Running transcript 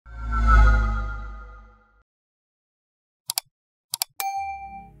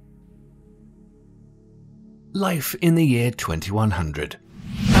Life in the year 2100.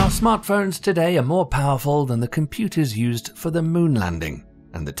 Our smartphones today are more powerful than the computers used for the moon landing,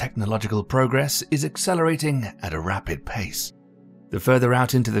 and the technological progress is accelerating at a rapid pace. The further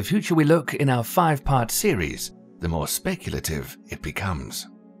out into the future we look in our 5-part series, the more speculative it becomes.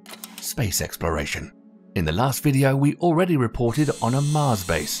 Space exploration. In the last video, we already reported on a Mars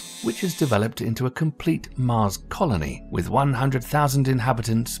base, which has developed into a complete Mars colony with 100,000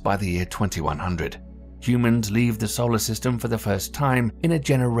 inhabitants by the year 2100. Humans leave the solar system for the first time in a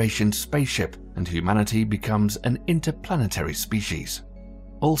generation spaceship, and humanity becomes an interplanetary species.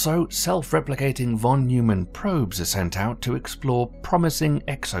 Also, self-replicating von Neumann probes are sent out to explore promising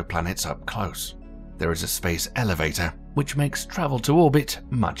exoplanets up close. There is a space elevator, which makes travel to orbit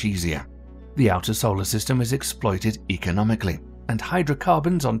much easier. The outer solar system is exploited economically, and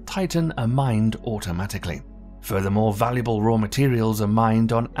hydrocarbons on Titan are mined automatically. Furthermore, valuable raw materials are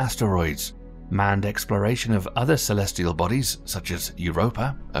mined on asteroids. Manned exploration of other celestial bodies, such as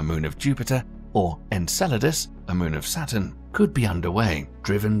Europa, a moon of Jupiter, or Enceladus, a moon of Saturn, could be underway,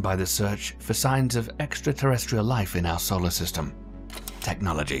 driven by the search for signs of extraterrestrial life in our solar system.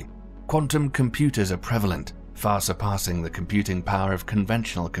 Technology. Quantum computers are prevalent, far surpassing the computing power of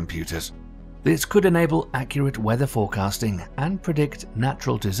conventional computers. This could enable accurate weather forecasting and predict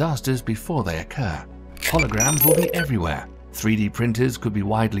natural disasters before they occur. Holograms will be everywhere. 3D printers could be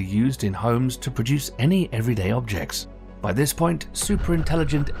widely used in homes to produce any everyday objects. By this point,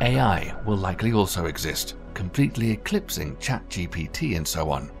 super-intelligent AI will likely also exist, completely eclipsing ChatGPT and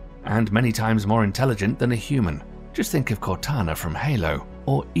so on, and many times more intelligent than a human. Just think of Cortana from Halo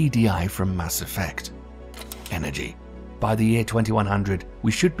or EDI from Mass Effect. Energy. By the year 2100,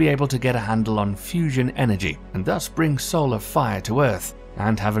 we should be able to get a handle on fusion energy and thus bring solar fire to Earth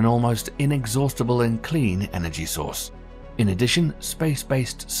and have an almost inexhaustible and clean energy source. In addition,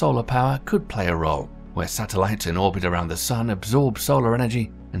 space-based solar power could play a role, where satellites in orbit around the Sun absorb solar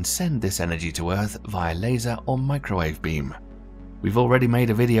energy and send this energy to Earth via laser or microwave beam. We've already made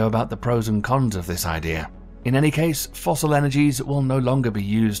a video about the pros and cons of this idea. In any case, fossil energies will no longer be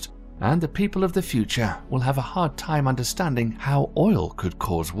used, and the people of the future will have a hard time understanding how oil could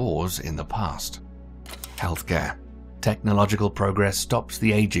cause wars in the past. Healthcare. Technological progress stops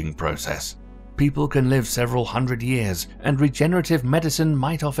the aging process. People can live several hundred years, and regenerative medicine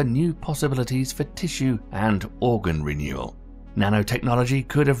might offer new possibilities for tissue and organ renewal. Nanotechnology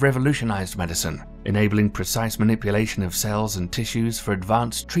could have revolutionized medicine, enabling precise manipulation of cells and tissues for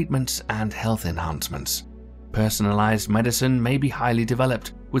advanced treatments and health enhancements. Personalized medicine may be highly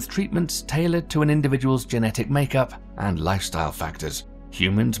developed, with treatments tailored to an individual's genetic makeup and lifestyle factors.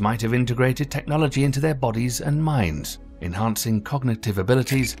 Humans might have integrated technology into their bodies and minds, enhancing cognitive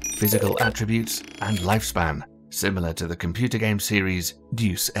abilities, physical attributes, and lifespan, similar to the computer game series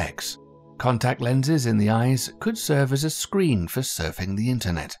Deus Ex. Contact lenses in the eyes could serve as a screen for surfing the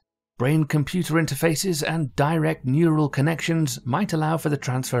internet. Brain-computer interfaces and direct neural connections might allow for the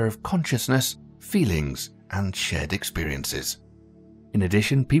transfer of consciousness, feelings, and shared experiences. In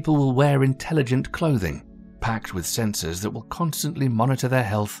addition, people will wear intelligent clothing, packed with sensors that will constantly monitor their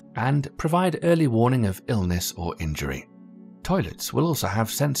health and provide early warning of illness or injury. Toilets will also have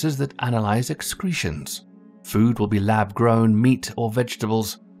sensors that analyze excretions. Food will be lab-grown meat or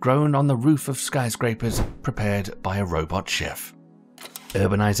vegetables grown on the roof of skyscrapers prepared by a robot chef.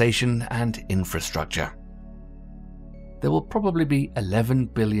 Urbanization and infrastructure. There will probably be 11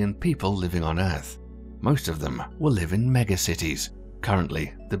 billion people living on Earth. Most of them will live in megacities.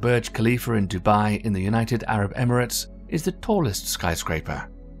 Currently, the Burj Khalifa in Dubai in the United Arab Emirates is the tallest skyscraper,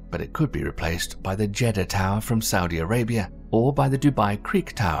 but it could be replaced by the Jeddah Tower from Saudi Arabia or by the Dubai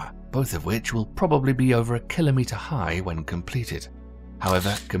Creek Tower, both of which will probably be over 1 kilometer high when completed.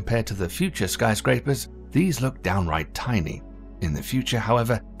 However, compared to the future skyscrapers, these look downright tiny. In the future,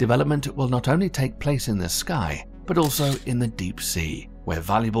 however, development will not only take place in the sky, but also in the deep sea, where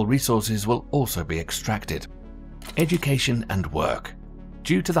valuable resources will also be extracted. Education and work.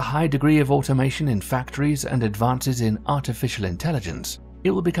 Due to the high degree of automation in factories and advances in artificial intelligence, it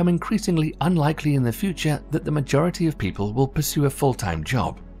will become increasingly unlikely in the future that the majority of people will pursue a full-time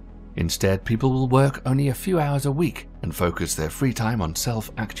job. Instead, people will work only a few hours a week and focus their free time on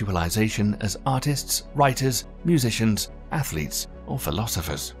self-actualization as artists, writers, musicians, athletes, or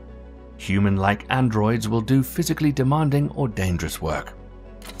philosophers. Human-like androids will do physically demanding or dangerous work.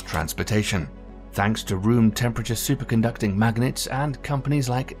 Transportation. Thanks to room temperature superconducting magnets and companies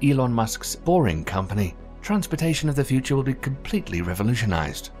like Elon Musk's Boring Company, transportation of the future will be completely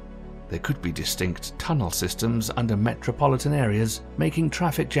revolutionized. There could be distinct tunnel systems under metropolitan areas, making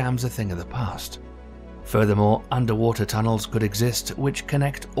traffic jams a thing of the past. Furthermore, underwater tunnels could exist which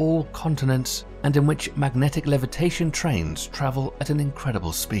connect all continents and in which magnetic levitation trains travel at an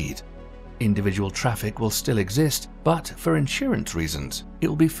incredible speed. Individual traffic will still exist, but for insurance reasons, it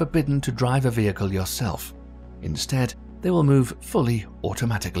will be forbidden to drive a vehicle yourself. Instead, they will move fully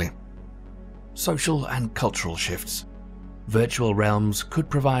automatically. Social and cultural shifts. Virtual realms could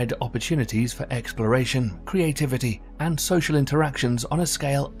provide opportunities for exploration, creativity, and social interactions on a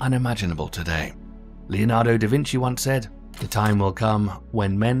scale unimaginable today. Leonardo da Vinci once said, "The time will come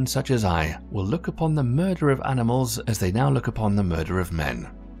when men such as I will look upon the murder of animals as they now look upon the murder of men."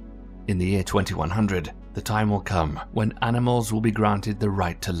 In the year 2100, the time will come when animals will be granted the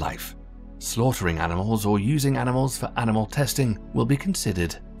right to life. Slaughtering animals or using animals for animal testing will be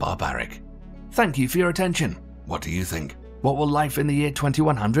considered barbaric. Thank you for your attention. What do you think? What will life in the year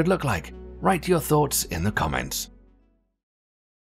 2100 look like? Write your thoughts in the comments.